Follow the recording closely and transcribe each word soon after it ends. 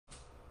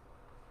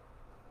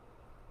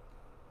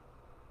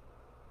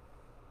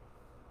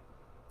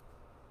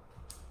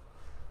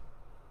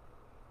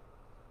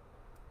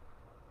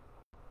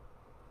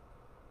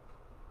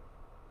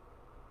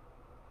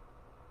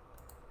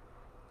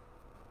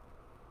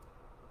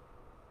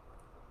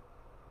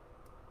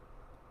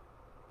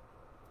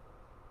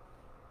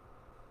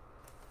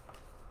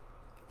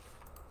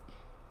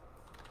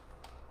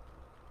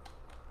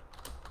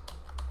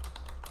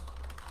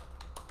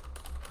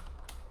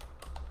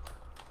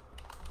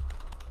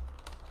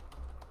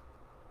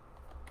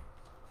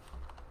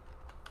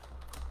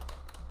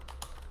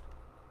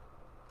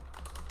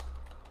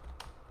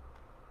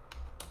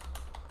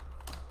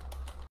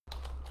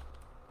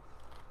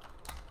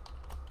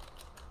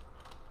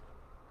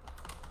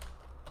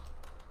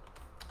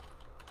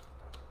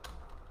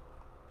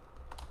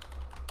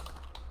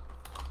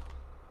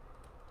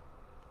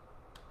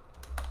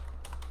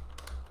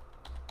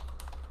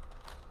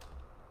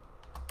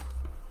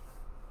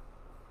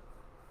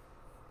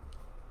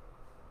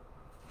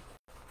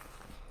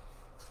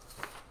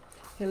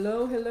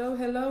Hello, hello,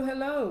 hello,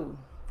 hello.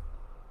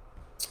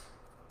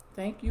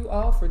 Thank you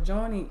all for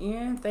joining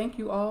in. Thank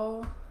you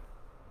all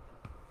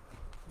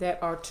that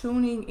are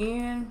tuning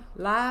in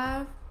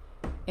live.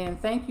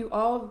 And thank you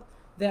all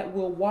that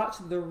will watch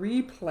the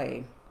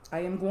replay. I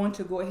am going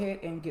to go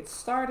ahead and get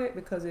started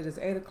because it is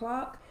 8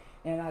 o'clock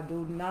and I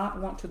do not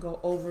want to go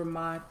over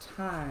my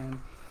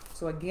time.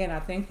 So again,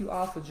 I thank you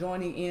all for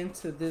joining in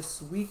to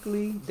this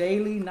weekly,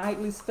 daily,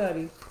 nightly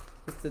study.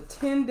 It's the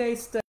 10-day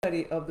study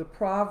of the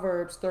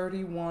Proverbs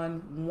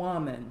 31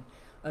 woman.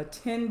 A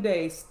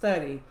 10-day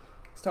study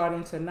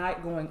starting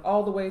tonight going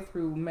all the way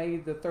through May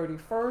the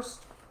 31st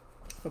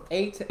from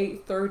 8 to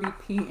 8:30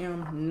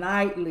 p.m.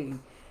 nightly.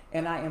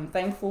 And I am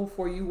thankful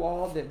for you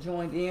all that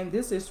joined in.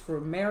 This is for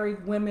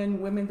married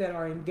women, women that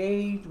are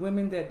engaged,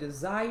 women that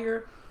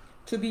desire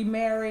to be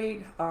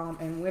married,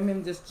 and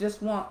women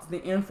just want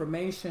the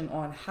information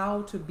on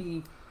how to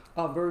be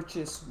a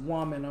virtuous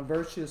woman, a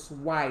virtuous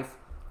wife.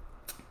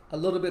 A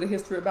little bit of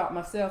history about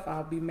myself.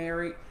 I'll be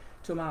married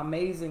to my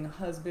amazing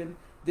husband.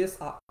 This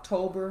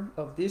October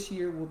of this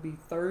year will be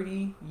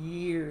 30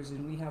 years,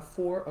 and we have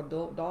 4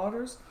 adult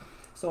daughters.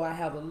 So I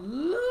have a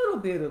little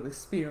bit of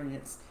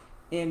experience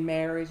in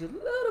marriage, a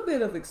little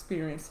bit of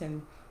experience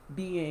in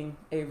being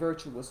a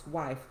virtuous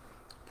wife.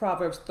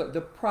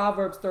 The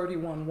Proverbs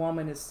 31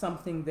 woman is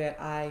something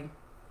that I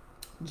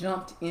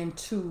jumped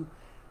into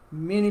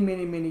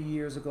many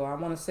years ago. I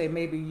want to say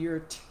maybe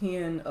year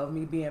 10 of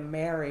me being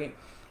married,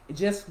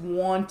 just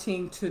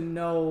wanting to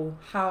know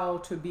how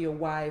to be a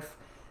wife,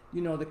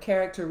 you know, the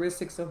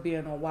characteristics of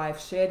being a wife,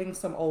 shedding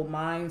some old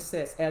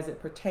mindsets as it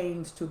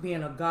pertains to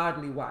being a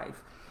godly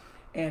wife.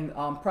 And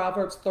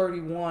Proverbs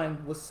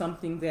 31 was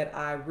something that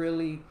I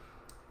really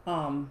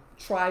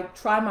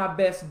try my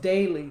best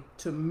daily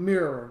to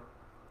mirror,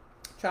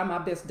 try my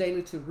best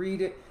daily to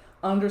read it,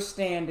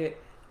 understand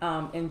it,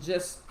 and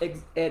just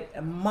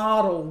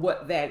model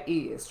what that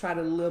is. Try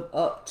to live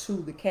up to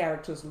the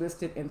characters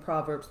listed in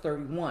Proverbs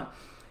 31.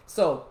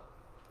 So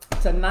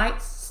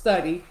tonight's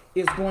study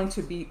is going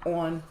to be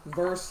on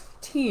verse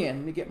 10.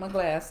 Let me get my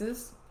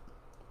glasses.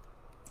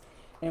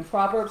 In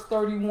Proverbs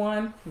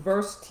 31,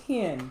 verse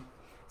 10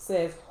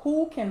 says,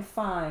 "Who can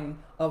find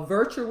a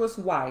virtuous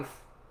wife?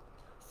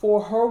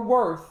 For her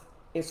worth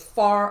is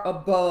far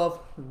above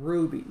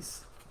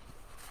rubies."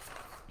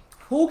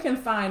 Who can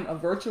find a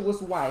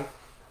virtuous wife?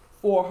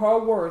 For her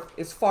worth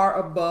is far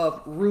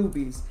above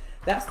rubies.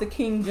 That's the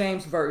King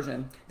James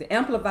Version. The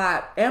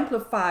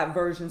Amplified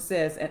Version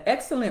says, "An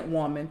excellent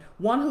woman,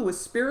 one who is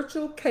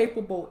spiritual,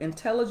 capable,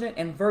 intelligent,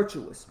 and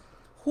virtuous.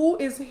 Who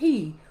is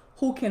he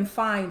who can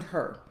find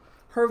her?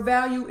 Her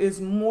value is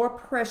more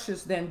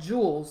precious than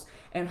jewels,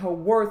 and her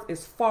worth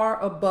is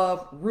far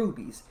above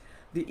rubies."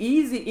 The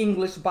Easy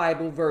English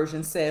Bible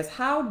Version says,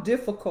 "How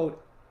difficult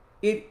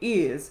it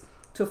is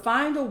to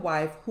find a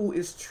wife who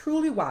is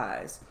truly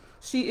wise.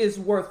 She is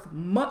worth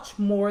much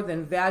more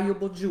than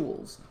valuable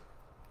jewels."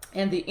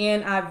 And the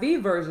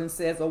NIV Version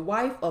says, "A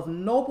wife of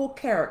noble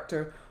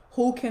character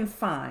who can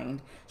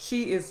find?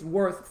 She is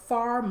worth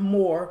far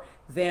more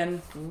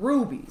than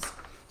rubies."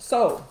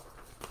 So,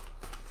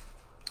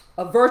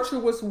 a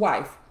virtuous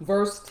wife,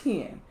 verse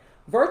 10.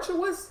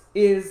 Virtuous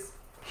is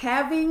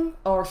having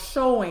or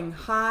showing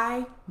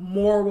high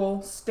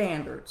moral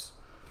standards.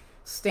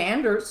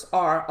 Standards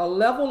are a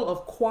level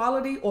of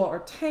quality or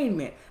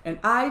attainment, an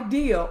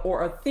idea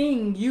or a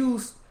thing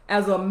used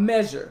as a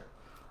measure,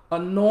 a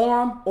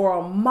norm or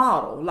a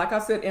model. Like I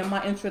said in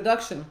my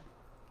introduction,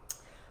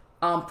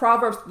 the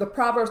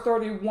Proverbs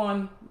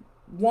 31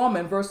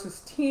 woman, verses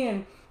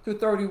 10 through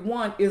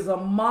 31, is a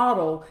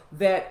model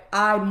that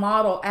I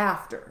model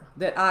after,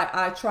 that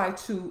I try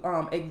to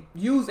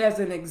use as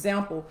an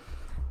example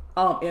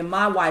in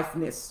my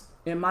wifeness,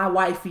 in my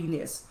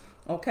wifiness.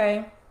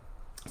 Okay,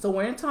 so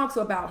when it talks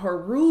about her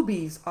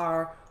rubies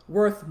are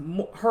worth,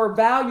 her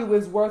value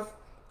is worth,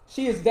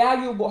 she is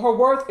valuable, her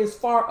worth is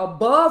far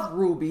above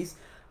rubies.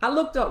 I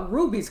looked up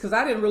rubies because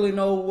I didn't really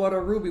know what a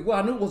ruby was.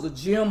 I knew it was a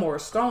gem or a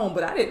stone,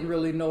 but I didn't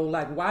really know,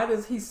 like, why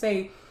does he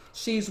say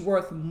she's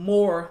worth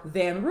more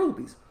than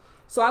rubies?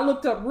 So I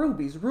looked up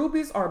rubies.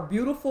 Rubies are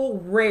beautiful,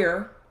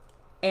 rare,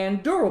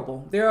 and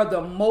durable. They are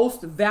the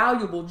most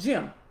valuable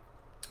gem.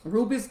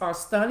 Rubies are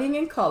stunning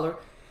in color,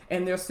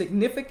 and their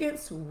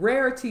significance,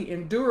 rarity,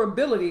 and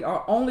durability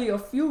are only a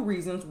few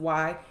reasons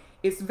why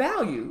it's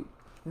valued.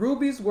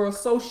 Rubies were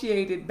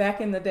associated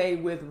back in the day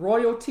with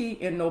royalty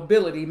and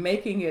nobility,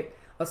 making it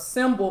a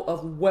symbol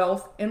of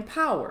wealth and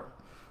power.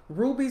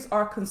 Rubies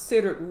are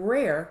considered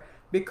rare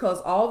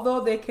because although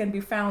they can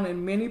be found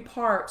in many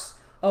parts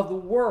of the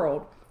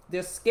world,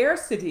 their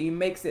scarcity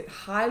makes it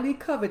highly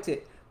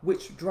coveted,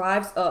 which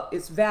drives up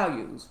its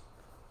values.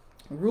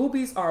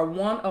 Rubies are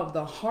one of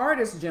the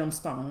hardest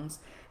gemstones,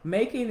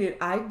 making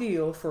it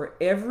ideal for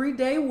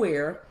everyday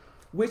wear,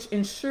 which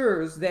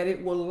ensures that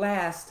it will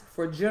last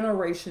for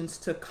generations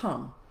to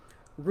come.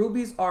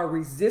 Rubies are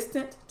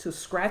resistant to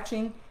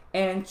scratching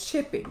and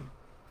chipping.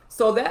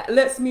 So that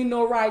lets me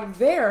know right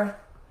there,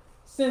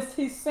 since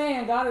he's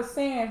saying, God is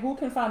saying, who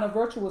can find a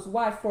virtuous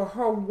wife? For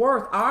her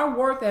worth, our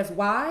worth as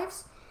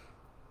wives,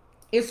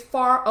 is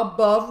far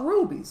above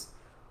rubies.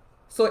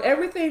 So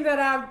everything that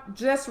I've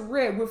just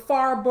read, we're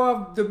far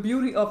above the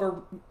beauty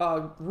of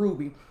a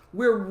ruby.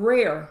 We're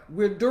rare.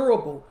 We're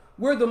durable.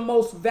 We're the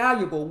most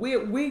valuable.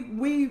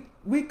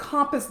 We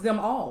compass them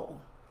all.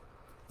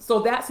 So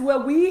that's where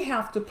we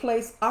have to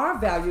place our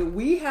value.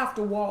 We have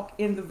to walk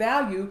in the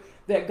value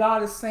that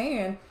God is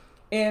saying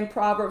in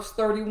Proverbs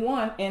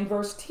 31 and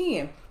verse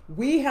 10.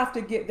 We have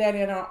to get that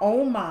in our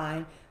own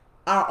mind,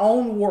 our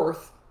own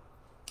worth,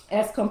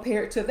 as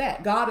compared to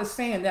that. God is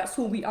saying that's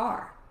who we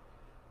are.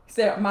 He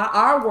said,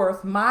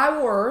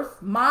 my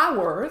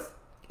worth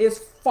is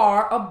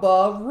far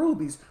above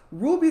rubies.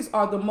 Rubies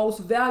are the most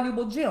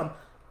valuable gem.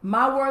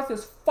 My worth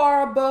is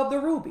far above the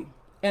ruby.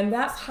 And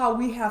that's how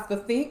we have to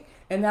think,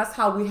 and that's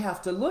how we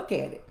have to look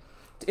at it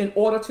in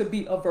order to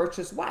be a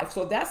virtuous wife.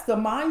 So that's the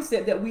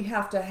mindset that we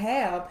have to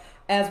have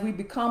as we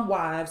become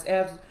wives,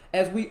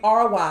 as we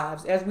are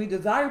wives, as we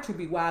desire to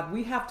be wives.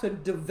 We have to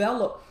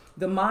develop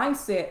the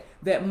mindset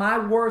that my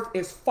worth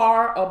is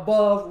far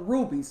above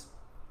rubies.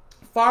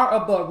 Far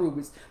above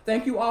rubies.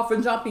 Thank you all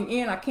for jumping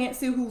in. I can't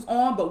see who's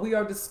on, but we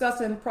are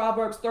discussing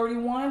Proverbs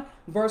 31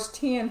 verse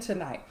 10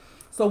 tonight.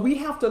 So we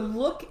have to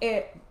look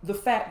at the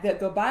fact that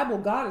the Bible,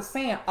 God is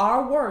saying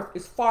our worth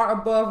is far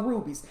above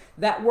rubies.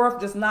 That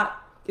worth is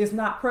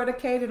not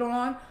predicated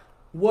on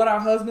what our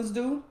husbands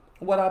do,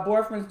 what our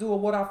boyfriends do, or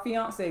what our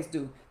fiancés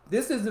do.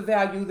 This is the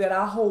value that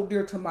I hold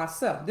dear to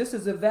myself. This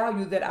is the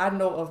value that I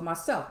know of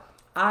myself.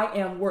 I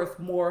am worth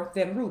more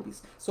than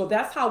rubies. So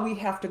that's how we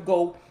have to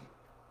go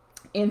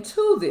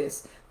into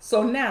this.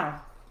 So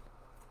now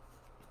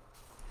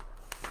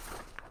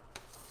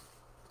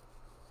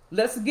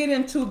let's get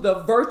into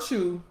the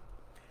virtue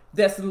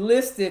that's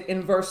listed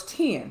in verse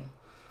 10.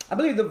 I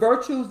believe the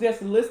virtues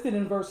that's listed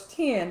in verse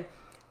 10,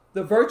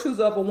 the virtues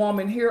of a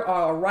woman here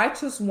are a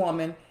righteous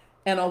woman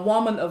and a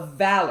woman of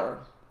valor.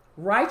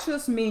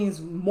 Righteous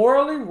means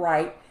morally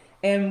right,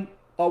 and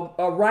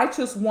a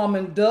righteous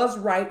woman does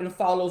right and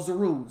follows the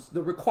rules,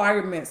 the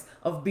requirements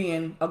of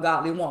being a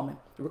godly woman,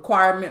 the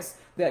requirements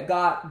that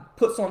God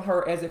puts on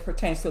her as it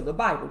pertains to the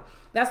Bible.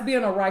 That's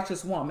being a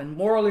righteous woman,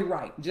 morally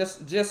right,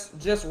 just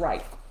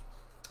right.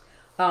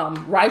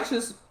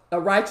 A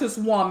righteous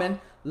woman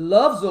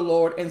loves the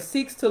Lord and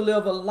seeks to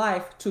live a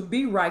life to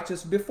be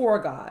righteous before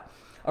God.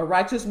 A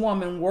righteous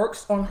woman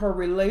works on her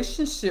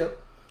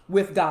relationship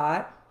with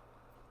God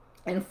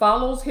and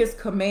follows his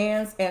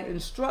commands and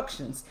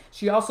instructions.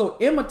 She also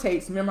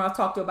imitates, remember I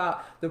talked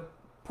about the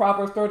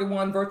Proverbs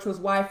 31 virtuous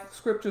wife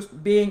scriptures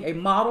being a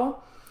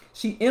model.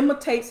 She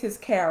imitates his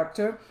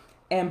character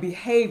and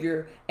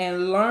behavior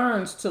and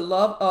learns to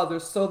love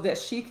others so that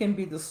she can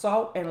be the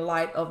salt and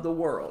light of the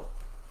world.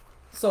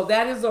 So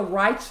that is the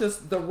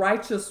righteous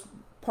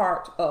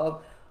part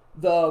of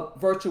the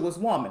virtuous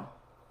woman.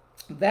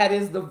 That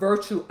is the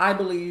virtue, I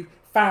believe,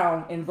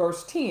 found in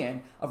verse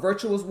 10. A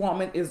virtuous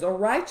woman is a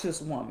righteous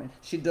woman.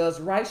 She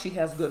does right. She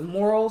has good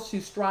morals.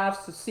 She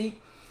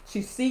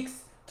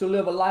seeks to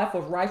live a life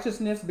of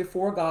righteousness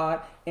before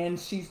God, and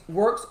she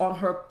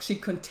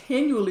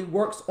continually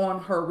works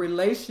on her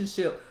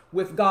relationship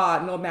with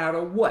God no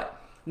matter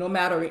what, no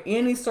matter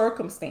any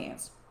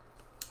circumstance.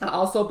 I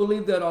also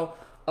believe that a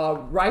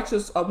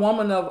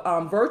woman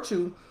of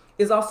virtue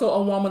is also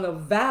a woman of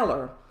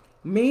valor,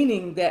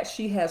 meaning that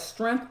she has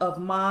strength of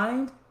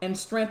mind and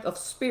strength of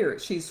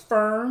spirit. She's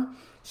firm.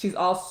 She's a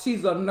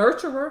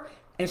nurturer,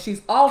 and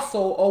she's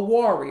also a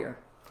warrior.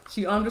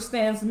 She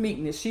understands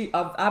meekness.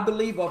 I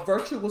believe a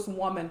virtuous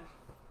woman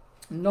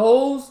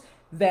knows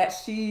that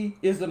she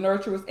is a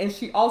nurturer, and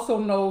she also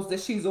knows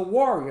that she's a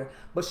warrior,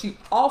 but she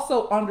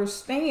also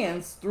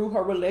understands through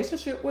her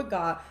relationship with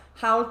God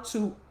how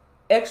to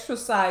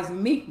exercise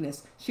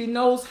meekness. She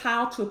knows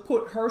how to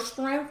put her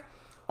strength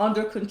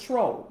under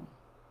control.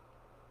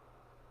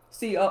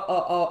 See,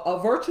 a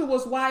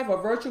virtuous wife, a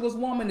virtuous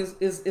woman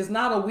is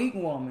not a weak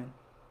woman.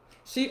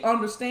 She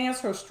understands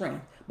her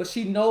strength, but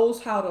she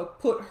knows how to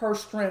put her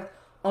strength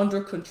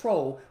under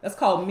control. That's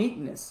called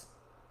meekness.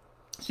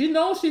 She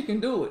knows she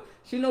can do it.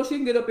 She knows she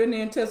can get up in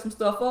there and tear some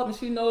stuff up, and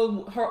she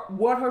knows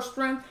what her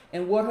strength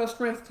and what her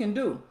strength can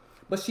do.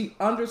 But she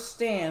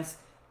understands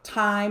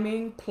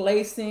timing,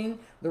 placing,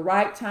 the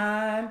right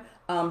time.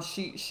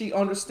 She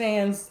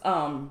understands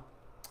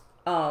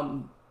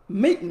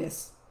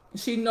meekness.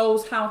 She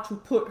knows how to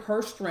put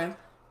her strength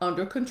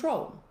under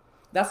control.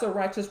 That's a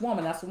righteous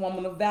woman. That's a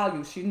woman of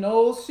value. She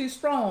knows she's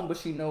strong, but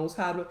she knows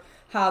how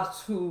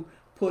to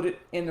put it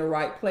in the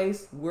right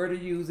place, where to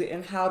use it,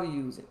 and how to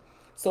use it.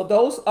 So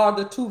those are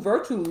the two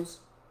virtues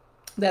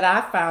that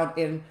I found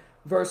in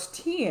verse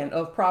 10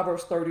 of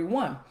Proverbs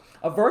 31.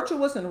 A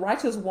virtuous and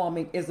righteous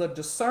woman is a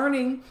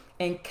discerning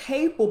and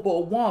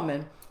capable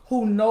woman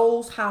who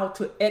knows how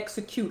to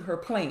execute her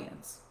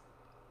plans.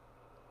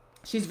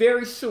 She's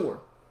very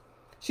sure.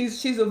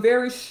 She's a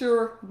very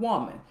sure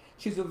woman.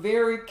 She's a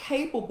very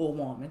capable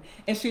woman,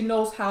 and she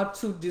knows how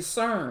to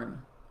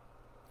discern.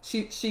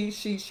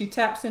 She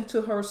taps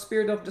into her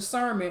spirit of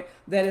discernment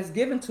that is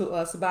given to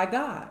us by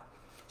God.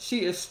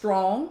 She is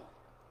strong,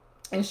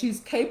 and she's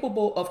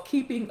capable of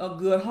keeping a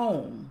good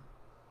home.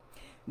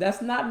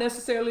 That's not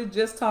necessarily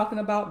just talking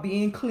about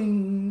being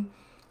clean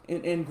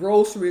and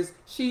groceries.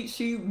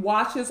 She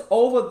watches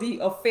over the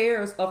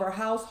affairs of her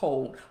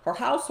household. Her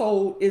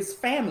household is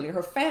family,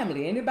 her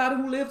family. Anybody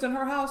who lives in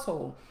her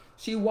household,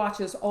 she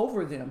watches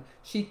over them.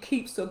 She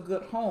keeps a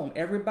good home.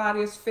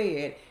 Everybody is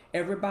fed.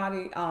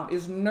 Everybody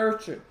is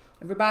nurtured.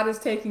 Everybody is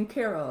taken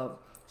care of.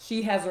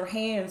 She has her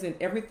hands in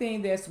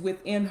everything that's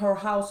within her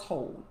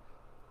household.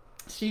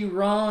 She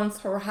runs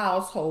her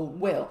household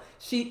well.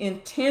 She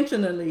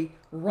intentionally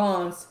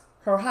runs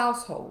her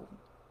household.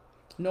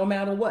 No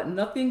matter what,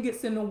 nothing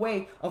gets in the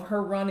way of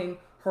her running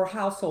her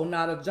household.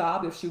 Not a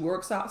job. If she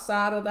works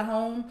outside of the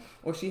home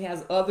or she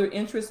has other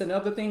interests and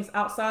other things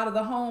outside of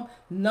the home,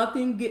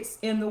 nothing gets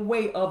in the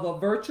way of a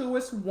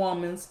virtuous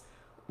woman's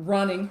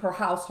running her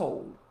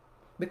household,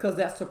 because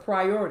that's the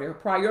priority. Her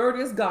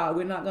priority is God.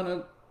 We're not going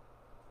to,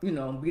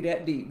 be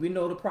that deep. We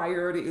know the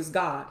priority is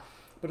God.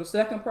 But the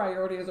second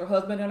priority is her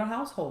husband and her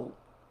household.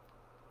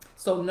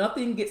 So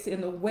nothing gets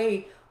in the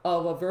way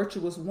of a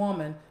virtuous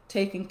woman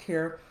taking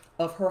care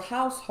of her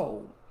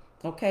household.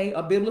 Okay,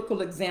 a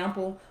biblical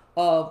example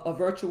of a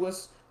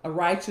virtuous, a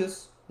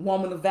righteous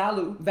woman of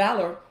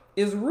valor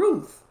is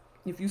Ruth.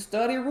 If you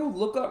study Ruth,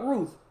 look up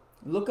Ruth.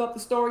 Look up the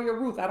story of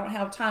Ruth. I don't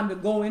have time to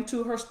go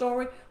into her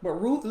story, but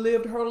Ruth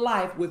lived her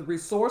life with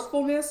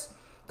resourcefulness,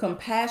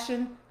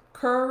 compassion,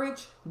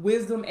 courage,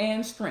 wisdom,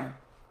 and strength.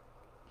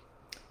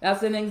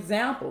 That's an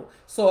example.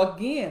 So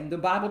again, the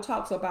Bible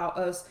talks about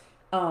us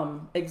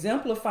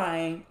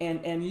exemplifying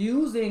and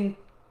using,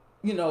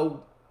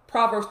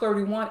 Proverbs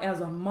 31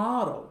 as a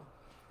model.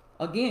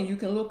 Again, you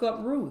can look up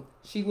Ruth.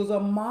 She was a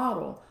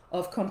model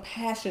of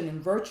compassion and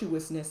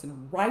virtuousness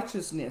and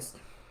righteousness.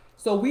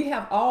 So we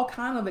have all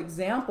kind of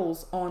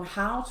examples on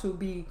how to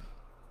be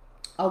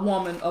a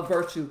woman of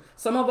virtue.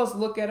 Some of us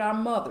look at our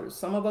mothers.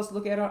 Some of us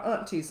look at our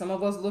aunties. Some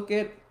of us look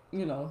at,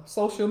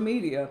 social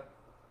media.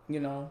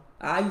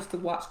 I used to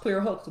watch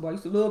Claire Huxtable. I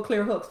used to love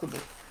Claire Huxtable.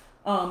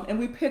 And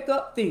we pick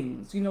up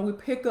things, we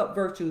pick up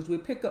virtues. We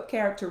pick up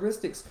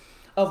characteristics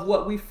of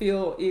what we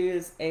feel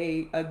is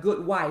a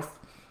good wife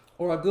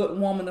or a good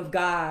woman of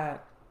God.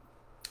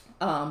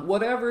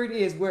 Whatever it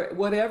is,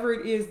 whatever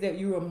it is that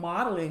you are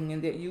modeling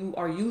and that you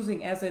are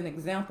using as an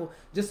example,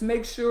 just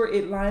make sure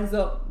it lines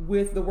up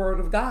with the Word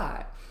of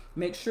God.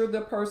 Make sure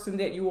the person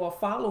that you are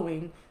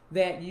following,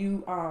 that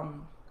you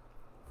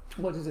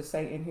what does it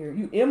say in here?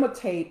 You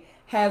imitate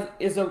has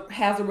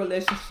a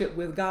relationship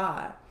with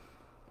God.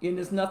 And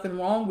there's nothing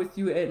wrong with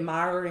you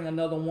admiring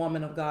another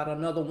woman of God,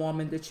 another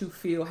woman that you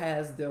feel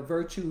has the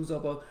virtues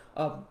of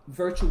a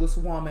virtuous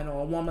woman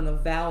or a woman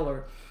of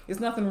valor. There's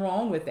nothing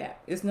wrong with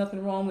that. It's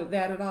nothing wrong with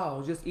that at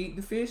all. Just eat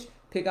the fish,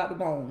 pick out the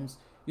bones.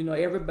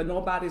 But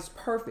nobody's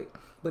perfect.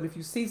 But if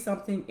you see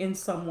something in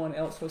someone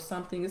else or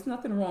something, it's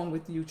nothing wrong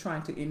with you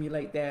trying to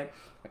emulate that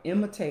or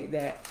imitate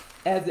that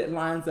as it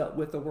lines up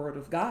with the Word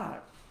of God.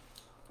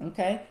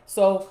 Okay,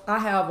 so I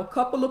have a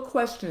couple of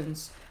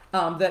questions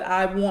that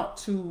I want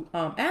to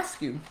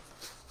ask you.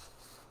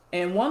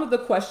 And one of the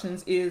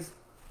questions is,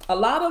 a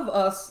lot of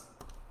us,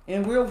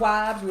 and we're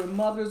wives, we're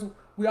mothers,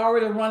 we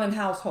already running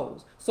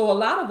households. So a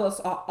lot of us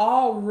are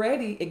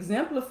already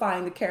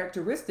exemplifying the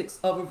characteristics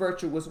of a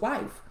virtuous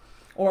wife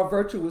or a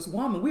virtuous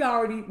woman.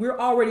 We're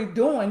already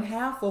doing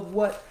half of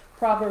what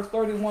Proverbs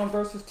 31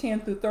 verses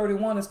 10 through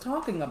 31 is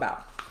talking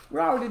about.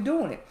 We're already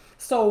doing it.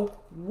 So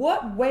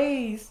what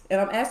ways,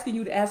 and I'm asking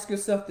you to ask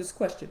yourself this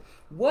question,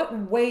 what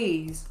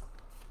ways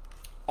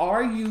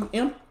are you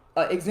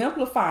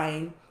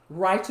exemplifying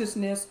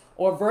righteousness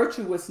or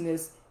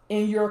virtuousness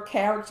in your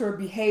character,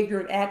 behavior,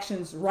 and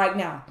actions right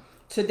now,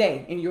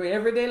 today, in your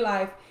everyday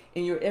life,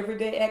 in your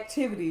everyday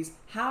activities?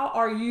 How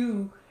are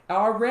you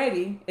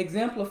already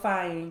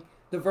exemplifying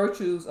the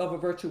virtues of a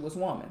virtuous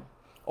woman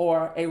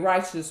or a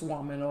righteous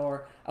woman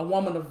or a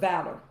woman of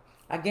valor?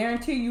 I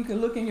guarantee you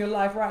can look in your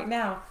life right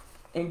now,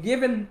 and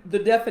given the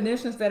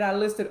definitions that I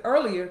listed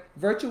earlier,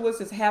 virtuous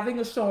is having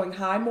or showing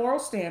high moral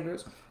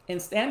standards,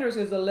 and standards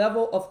is a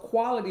level of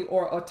quality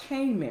or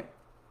attainment,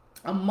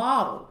 a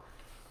model.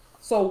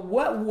 So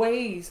what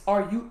ways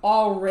are you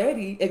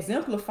already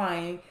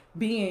exemplifying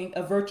being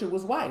a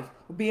virtuous wife,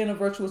 being a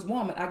virtuous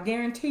woman? I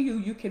guarantee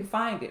you can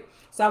find it.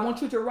 So I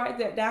want you to write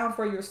that down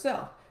for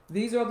yourself.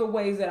 These are the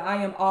ways that I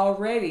am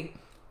already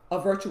a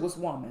virtuous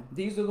woman.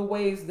 These are the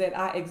ways that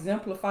I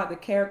exemplify the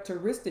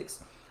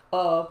characteristics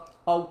of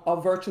a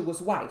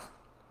virtuous wife.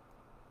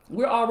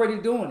 We're already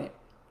doing it.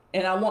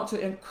 And I want to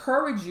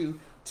encourage you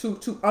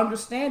to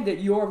understand that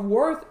your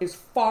worth is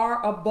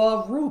far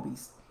above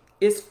rubies.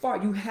 It's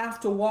far. You have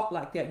to walk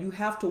like that. You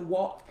have to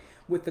walk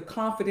with the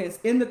confidence,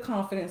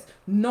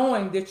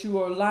 knowing that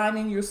you are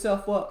lining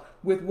yourself up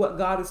with what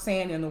God is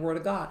saying in the Word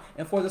of God.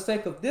 And for the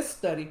sake of this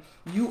study,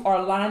 you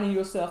are lining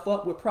yourself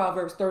up with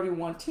Proverbs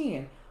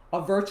 31:10,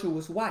 a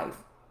virtuous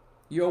wife.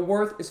 Your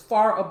worth is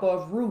far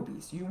above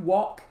rubies. You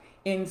walk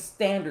in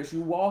standards.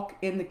 You walk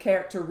in the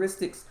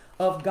characteristics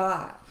of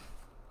God.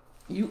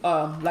 You,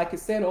 like it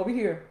said over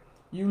here,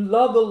 you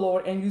love the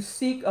Lord and you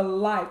seek to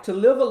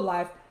live a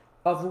life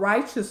of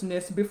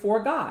righteousness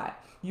before God.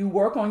 You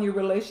work on your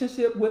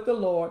relationship with the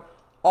Lord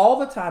all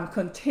the time,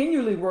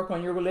 continually work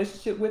on your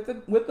relationship with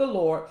the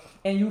Lord,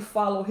 and you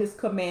follow his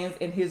commands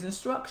and his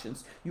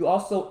instructions. You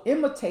also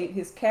imitate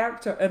his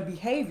character and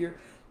behavior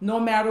no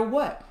matter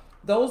what.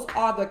 Those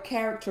are the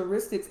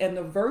characteristics and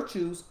the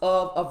virtues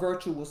of a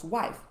virtuous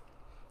wife.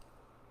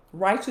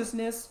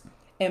 Righteousness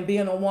and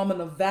being a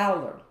woman of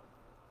valor.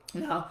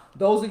 Now,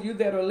 those of you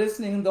that are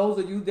listening, those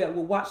of you that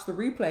will watch the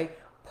replay,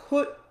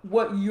 put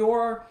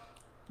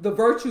the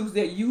virtues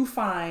that you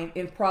find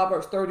in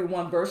Proverbs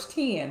 31 verse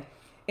 10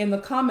 in the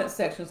comment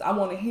sections. I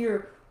want to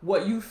hear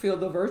what you feel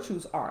the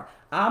virtues are.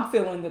 I'm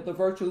feeling that the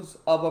virtues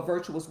of a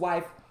virtuous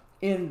wife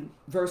in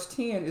verse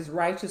 10 is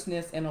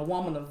righteousness and a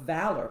woman of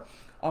valor.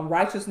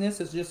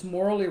 Righteousness is just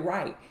morally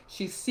right.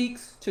 She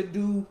seeks to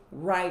do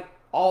right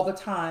all the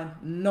time,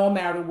 no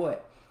matter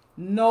what.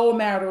 No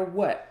matter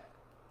what.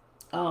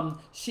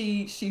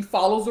 She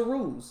follows the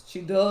rules. She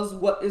does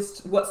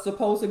what's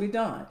supposed to be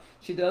done.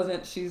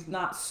 She's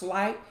not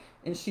slight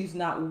and she's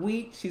not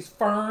weak. She's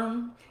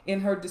firm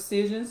in her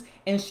decisions,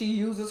 and she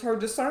uses her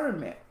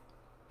discernment.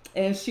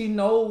 And she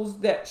knows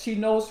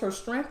her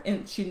strength,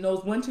 and she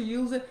knows when to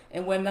use it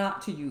and when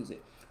not to use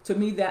it. To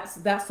me,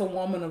 that's a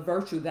woman of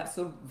virtue. That's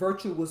a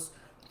virtuous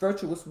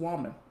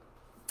woman.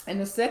 And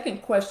the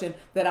second question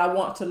that I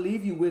want to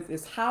leave you with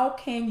is, how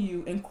can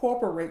you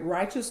incorporate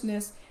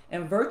righteousness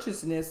and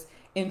virtuousness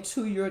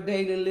into your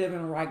daily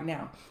living right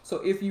now? So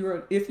if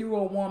you're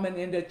a woman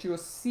and that you're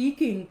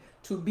seeking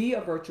to be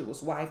a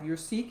virtuous wife, you're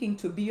seeking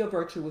to be a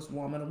virtuous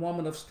woman, a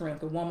woman of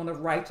strength, a woman of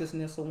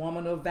righteousness, a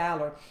woman of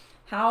valor,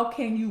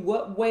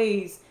 what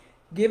ways,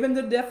 given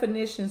the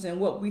definitions and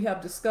what we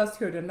have discussed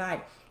here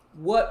tonight,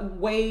 what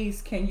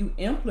ways can you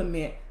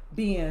implement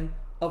being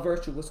a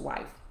virtuous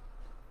wife?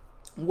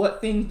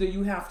 What things do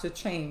you have to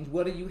change?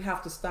 What do you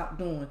have to stop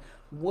doing?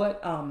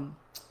 What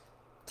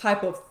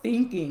type of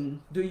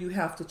thinking do you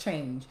have to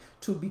change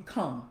to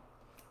become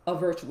a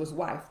virtuous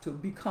wife, to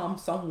become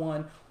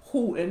someone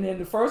who, and then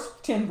the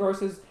first 10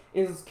 verses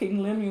is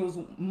King Lemuel's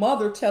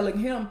mother telling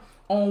him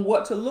on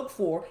what to look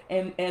for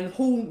and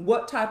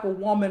what type of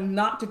woman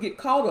not to get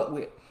caught up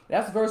with.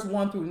 That's verse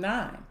 1 through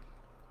 9.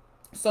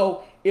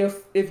 So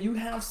if you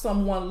have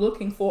someone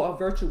looking for a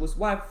virtuous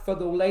wife, for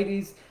the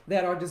ladies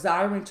that are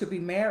desiring to be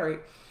married,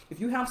 if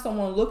you have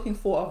someone looking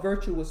for a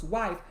virtuous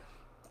wife,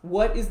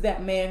 what is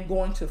that man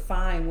going to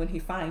find when he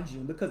finds you?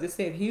 Because it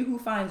said, he who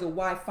finds a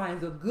wife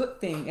finds a good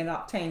thing and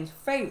obtains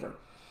favor.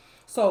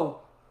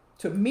 So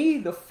to me,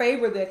 the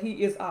favor that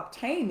he is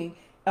obtaining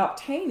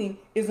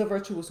is a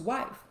virtuous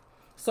wife.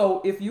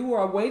 So if you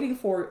are waiting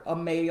for a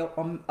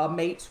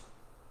mate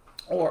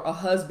or a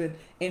husband,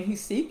 and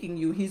he's seeking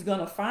you, he's going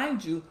to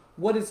find you.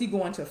 What is he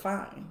going to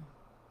find?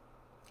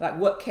 Like,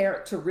 what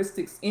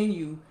characteristics in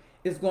you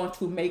is going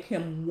to make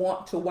him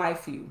want to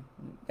wife you?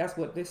 That's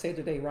what they say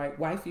today, right?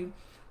 Wife you.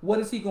 What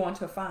is he going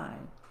to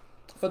find?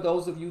 For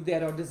those of you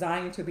that are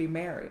desiring to be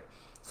married.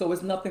 So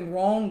it's nothing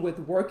wrong with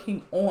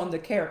working on the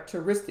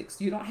characteristics.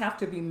 You don't have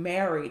to be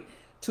married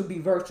to be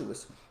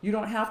virtuous. You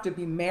don't have to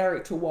be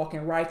married to walk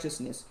in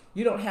righteousness.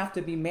 You don't have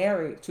to be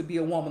married to be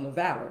a woman of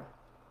valor.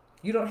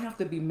 You don't have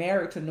to be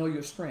married to know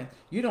your strength.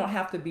 You don't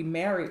have to be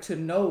married to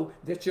know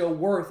that your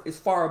worth is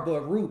far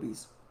above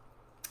rubies.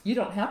 You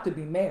don't have to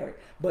be married,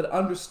 but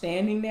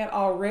understanding that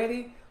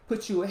already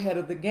puts you ahead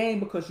of the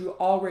game, because you're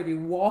already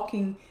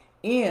walking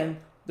in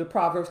the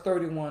Proverbs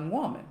 31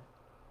 woman.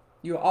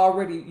 You're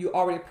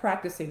already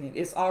practicing it.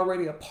 It's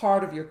already a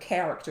part of your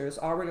character. It's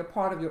already a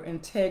part of your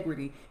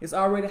integrity. It's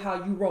already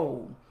how you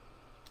roll.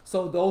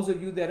 So those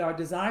of you that are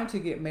designed to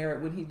get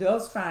married, when he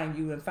does find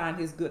you and find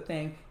his good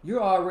thing,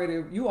 you're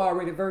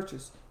already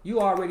virtuous.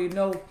 You already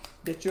know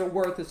that your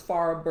worth is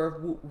far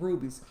above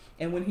rubies.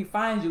 And when he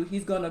finds you,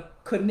 he's going to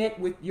connect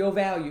with your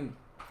value,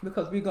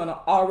 because we're going to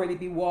already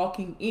be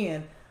walking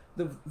in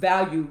the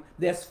value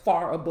that's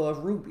far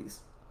above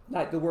rubies,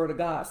 like the word of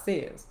God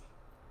says.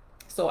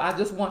 So I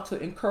just want to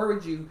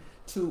encourage you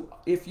to,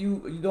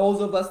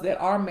 those of us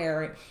that are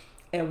married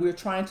and we're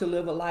trying to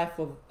live a life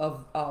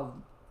of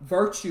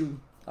virtue,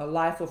 a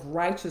life of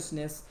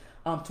righteousness,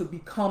 to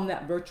become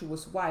that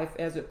virtuous wife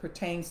as it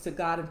pertains to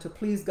God and to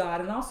please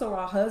God, and also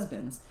our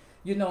husbands,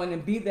 and to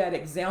be that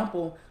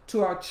example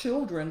to our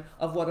children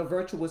of what a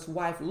virtuous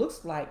wife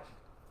looks like.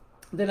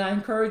 Then I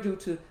encourage you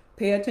to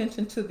pay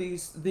attention to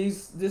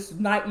this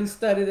nightly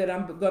study that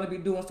I'm going to be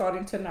doing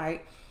starting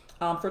tonight,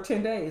 for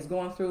 10 days,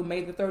 going through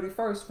May the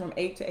 31st from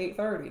 8 to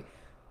 8:30.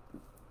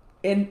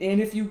 And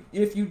if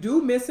you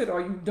do miss it, or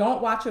you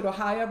don't watch it, or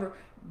however,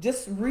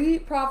 just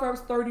read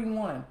Proverbs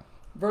 31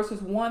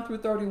 verses 1 through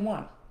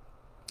 31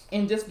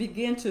 and just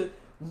begin to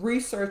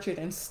research it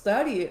and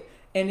study it,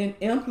 and then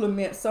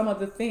implement some of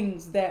the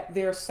things that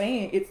they're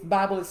saying.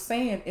 Bible is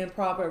saying in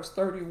Proverbs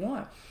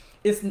 31.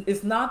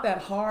 It's not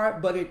that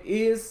hard, but it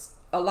is,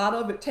 a lot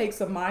of it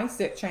takes a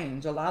mindset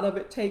change. A lot of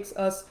it takes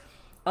us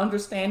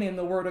understanding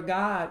the word of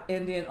God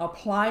and then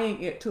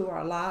applying it to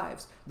our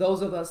lives.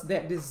 Those of us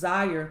that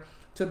desire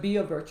to be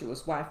a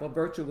virtuous wife, a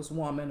virtuous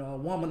woman, or a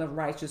woman of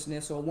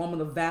righteousness, or a woman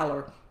of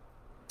valor,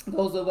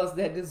 those of us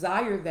that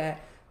desire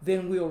that,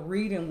 then we'll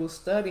read and we'll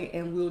study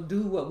and we'll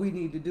do what we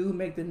need to do,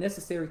 make the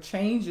necessary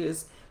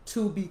changes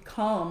to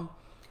become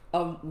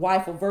a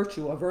wife of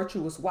virtue, a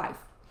virtuous wife.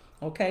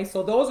 Okay,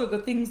 so those are the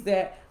things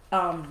that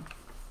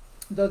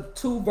the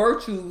two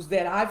virtues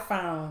that I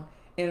found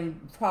in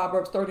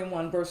Proverbs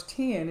 31 verse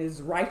 10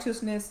 is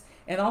righteousness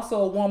and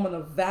also a woman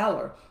of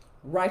valor.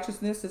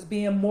 Righteousness is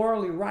being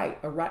morally right.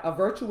 A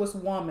virtuous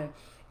woman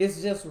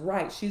is just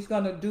right. She's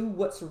going to do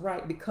what's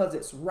right because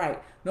it's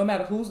right. No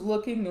matter who's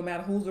looking, no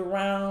matter who's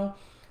around,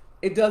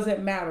 it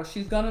doesn't matter.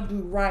 She's going to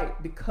do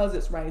right because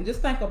it's right. And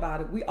just think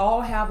about it. We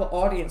all have an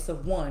audience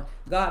of one.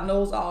 God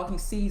knows all. He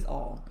sees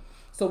all.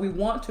 So we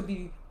want to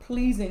be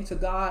pleasing to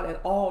God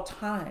at all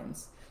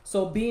times.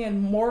 So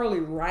being morally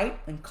right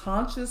and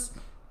conscious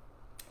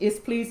is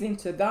pleasing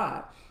to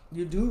God.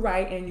 You do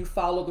right and you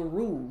follow the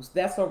rules.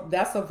 That's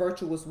a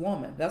virtuous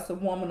woman. That's a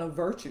woman of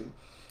virtue.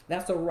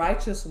 That's a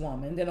righteous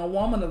woman. Then a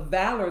woman of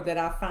valor that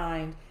I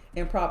find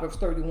in Proverbs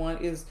 31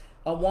 is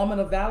a woman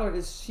of valor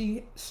is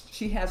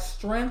she has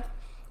strength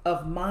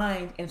of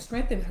mind and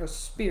strength in her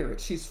spirit.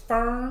 She's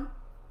firm.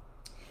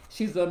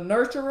 She's a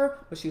nurturer,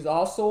 but she's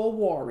also a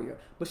warrior.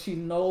 But she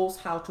knows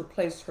how to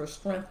place her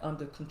strength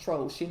under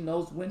control. She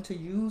knows when to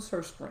use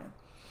her strength,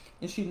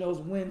 and she knows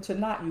when to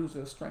not use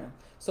her strength.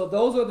 So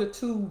those are the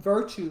two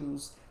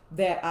virtues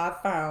that I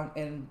found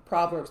in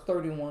Proverbs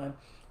 31,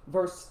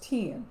 verse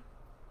 10.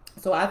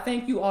 So I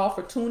thank you all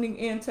for tuning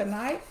in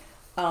tonight.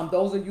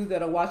 Those of you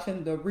that are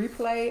watching the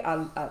replay,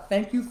 I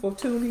thank you for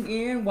tuning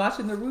in,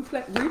 watching the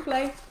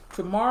replay.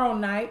 Tomorrow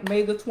night,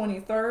 May the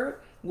 23rd,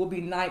 will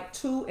be night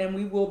 2, and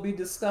we will be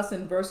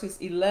discussing verses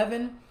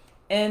 11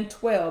 and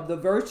 12, the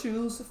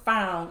virtues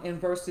found in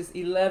verses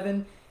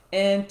 11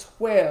 and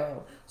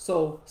 12.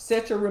 So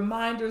set your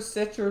reminders,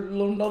 set your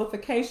little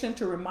notification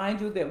to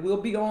remind you that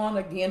we'll be on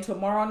again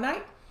tomorrow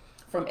night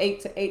from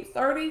 8 to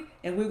 8:30,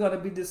 and we're going to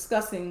be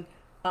discussing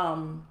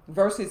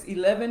verses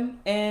 11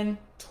 and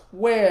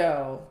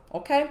 12.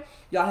 Okay,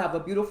 y'all have a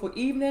beautiful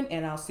evening,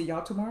 and I'll see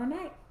y'all tomorrow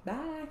night.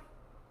 Bye.